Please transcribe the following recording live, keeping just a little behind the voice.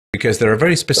because there are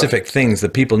very specific things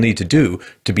that people need to do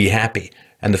to be happy.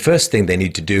 And the first thing they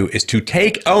need to do is to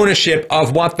take ownership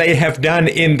of what they have done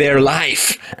in their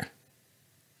life.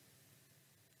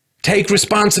 Take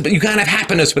responsibility. You can't have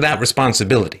happiness without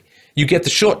responsibility. You get the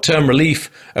short-term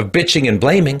relief of bitching and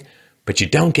blaming, but you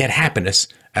don't get happiness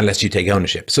unless you take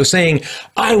ownership. So saying,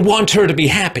 I want her to be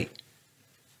happy,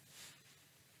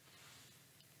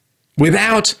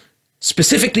 without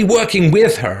specifically working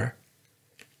with her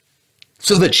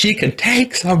so that she can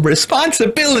take some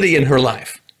responsibility in her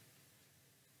life.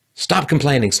 Stop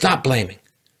complaining, stop blaming.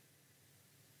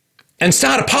 And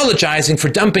start apologizing for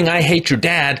dumping "I hate your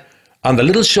dad" on the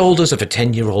little shoulders of a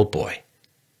 10-year-old boy.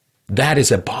 That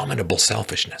is abominable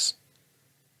selfishness.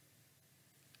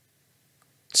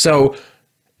 So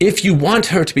if you want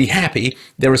her to be happy,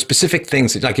 there are specific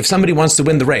things, like if somebody wants to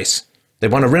win the race, they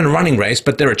want to run a running race,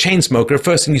 but they're a chain smoker,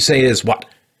 first thing you say is what?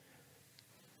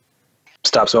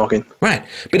 Stop smoking. Right.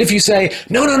 But if you say,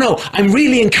 no, I'm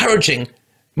really encouraging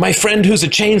my friend who's a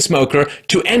chain smoker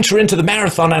to enter into the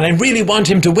marathon and I really want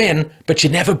him to win, but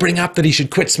you never bring up that he should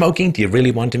quit smoking, do you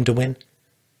really want him to win?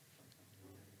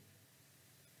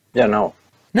 Yeah, no.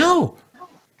 No.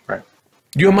 Right.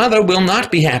 Your mother will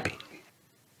not be happy.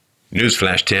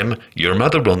 Newsflash, Tim, your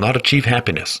mother will not achieve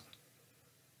happiness.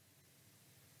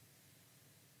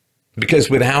 Because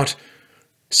without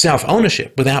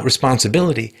self-ownership, without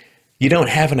responsibility, you don't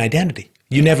have an identity.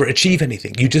 You never achieve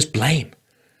anything. You just blame.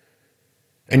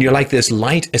 And you're like this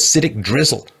light, acidic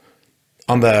drizzle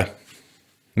on the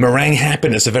meringue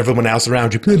happiness of everyone else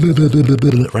around you.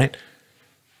 Right?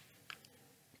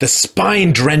 The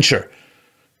spine drencher.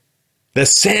 The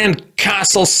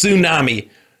sandcastle tsunami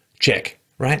chick.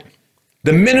 Right?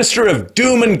 The minister of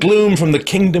doom and gloom from the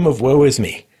kingdom of woe is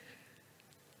me.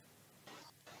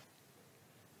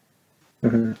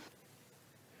 Mm-hmm.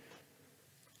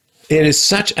 It is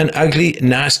such an ugly,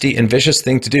 nasty, and vicious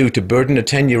thing to do, to burden a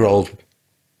 10-year-old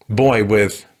boy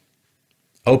with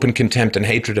open contempt and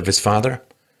hatred of his father.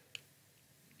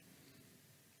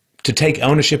 To take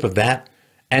ownership of that,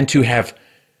 and to have,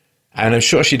 and I'm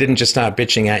sure she didn't just start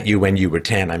bitching at you when you were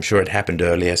 10. I'm sure it happened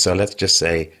earlier. So let's just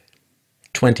say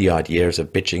 20-odd years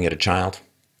of bitching at a child,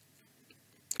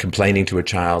 complaining to a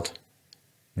child,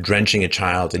 drenching a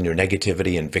child in your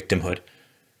negativity and victimhood.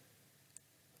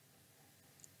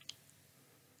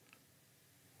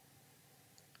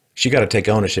 She got to take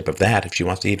ownership of that if she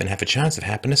wants to even have a chance of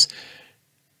happiness.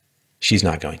 She's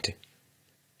not going to.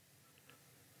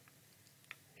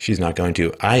 She's not going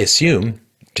to. I assume,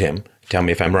 Tim, tell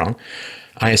me if I'm wrong,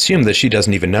 I assume that she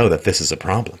doesn't even know that this is a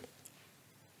problem.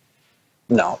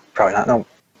 No, probably not. No.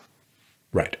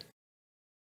 Right.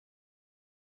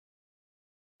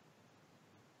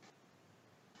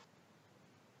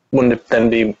 Wouldn't it then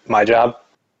be my job?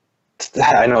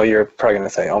 I know you're probably going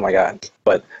to say, oh my God,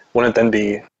 but wouldn't it then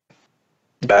be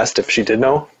best if she did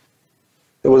know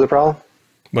it was a problem?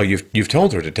 Well, you've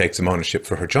told her to take some ownership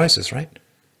for her choices, right?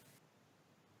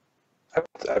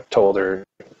 I've told her,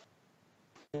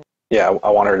 yeah, I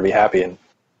want her to be happy and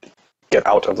get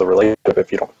out of the relationship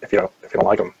if you don't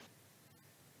like him.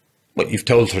 Well, you've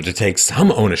told her to take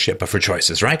some ownership of her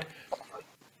choices, right?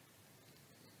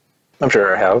 I'm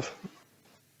sure I have.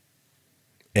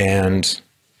 And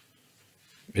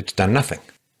it's done nothing.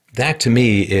 That to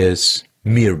me is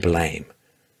mere blame.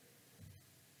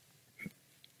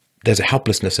 There's a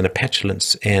helplessness and a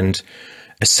petulance and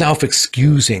a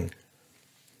self-excusing.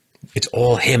 It's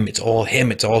all him, it's all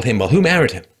him, it's all him. Well, who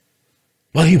married him?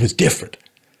 Well, he was different.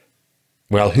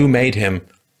 Well, who made him?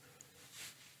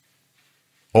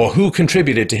 Or who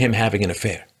contributed to him having an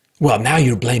affair? Well, now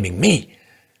you're blaming me.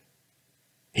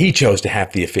 He chose to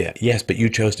have the affair. Yes, but you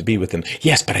chose to be with him.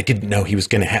 Yes, but I didn't know he was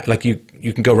going to have... Like, you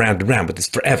can go round and round with this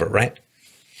forever, right?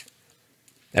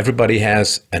 Everybody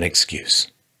has an excuse.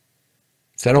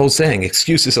 It's that old saying,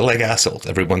 excuses are like assholes.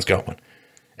 Everyone's got one.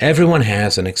 Everyone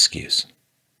has an excuse.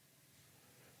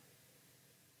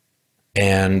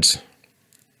 And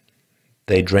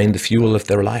they drain the fuel of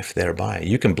their life thereby.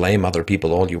 You can blame other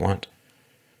people all you want.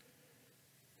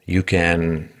 You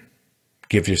can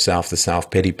give yourself the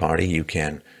self-pity party. You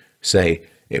can say,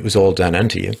 it was all done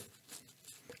unto you.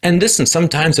 And listen,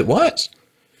 sometimes it was.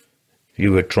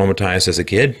 You were traumatized as a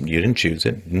kid. You didn't choose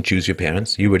it. You didn't choose your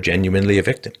parents. You were genuinely a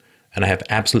victim. And I have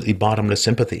absolutely bottomless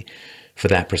sympathy for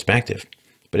that perspective.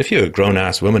 But if you're a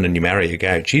grown-ass woman and you marry a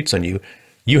guy who cheats on you,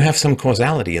 you have some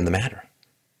causality in the matter.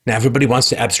 Now, everybody wants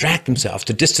to abstract themselves,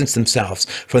 to distance themselves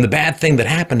from the bad thing that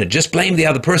happened and just blame the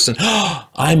other person. Oh,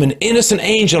 I'm an innocent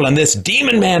angel and this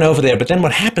demon man over there. But then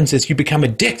what happens is you become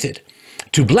addicted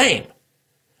to blame.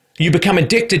 You become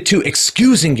addicted to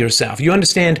excusing yourself. You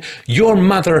understand your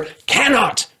mother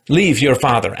cannot leave your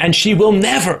father, and she will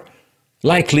never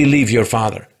likely leave your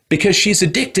father because she's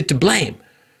addicted to blame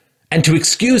and to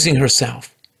excusing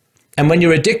herself. And when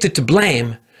you're addicted to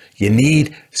blame, you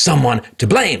need someone to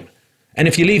blame. And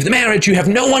if you leave the marriage, you have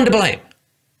no one to blame.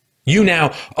 You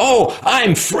now, oh,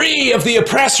 I'm free of the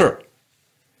oppressor.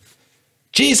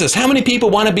 Jesus, how many people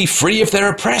want to be free of their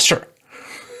oppressor?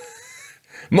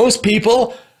 Most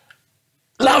people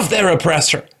love their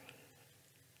oppressor.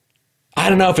 I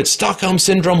don't know if it's Stockholm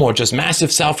Syndrome or just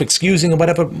massive self-excusing or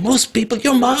whatever. Most people,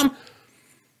 your mom,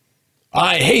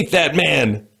 I hate that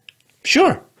man.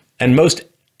 Sure. And most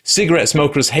cigarette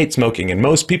smokers hate smoking, and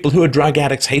most people who are drug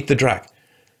addicts hate the drug.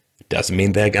 Doesn't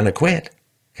mean they're going to quit,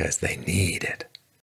 because they need it.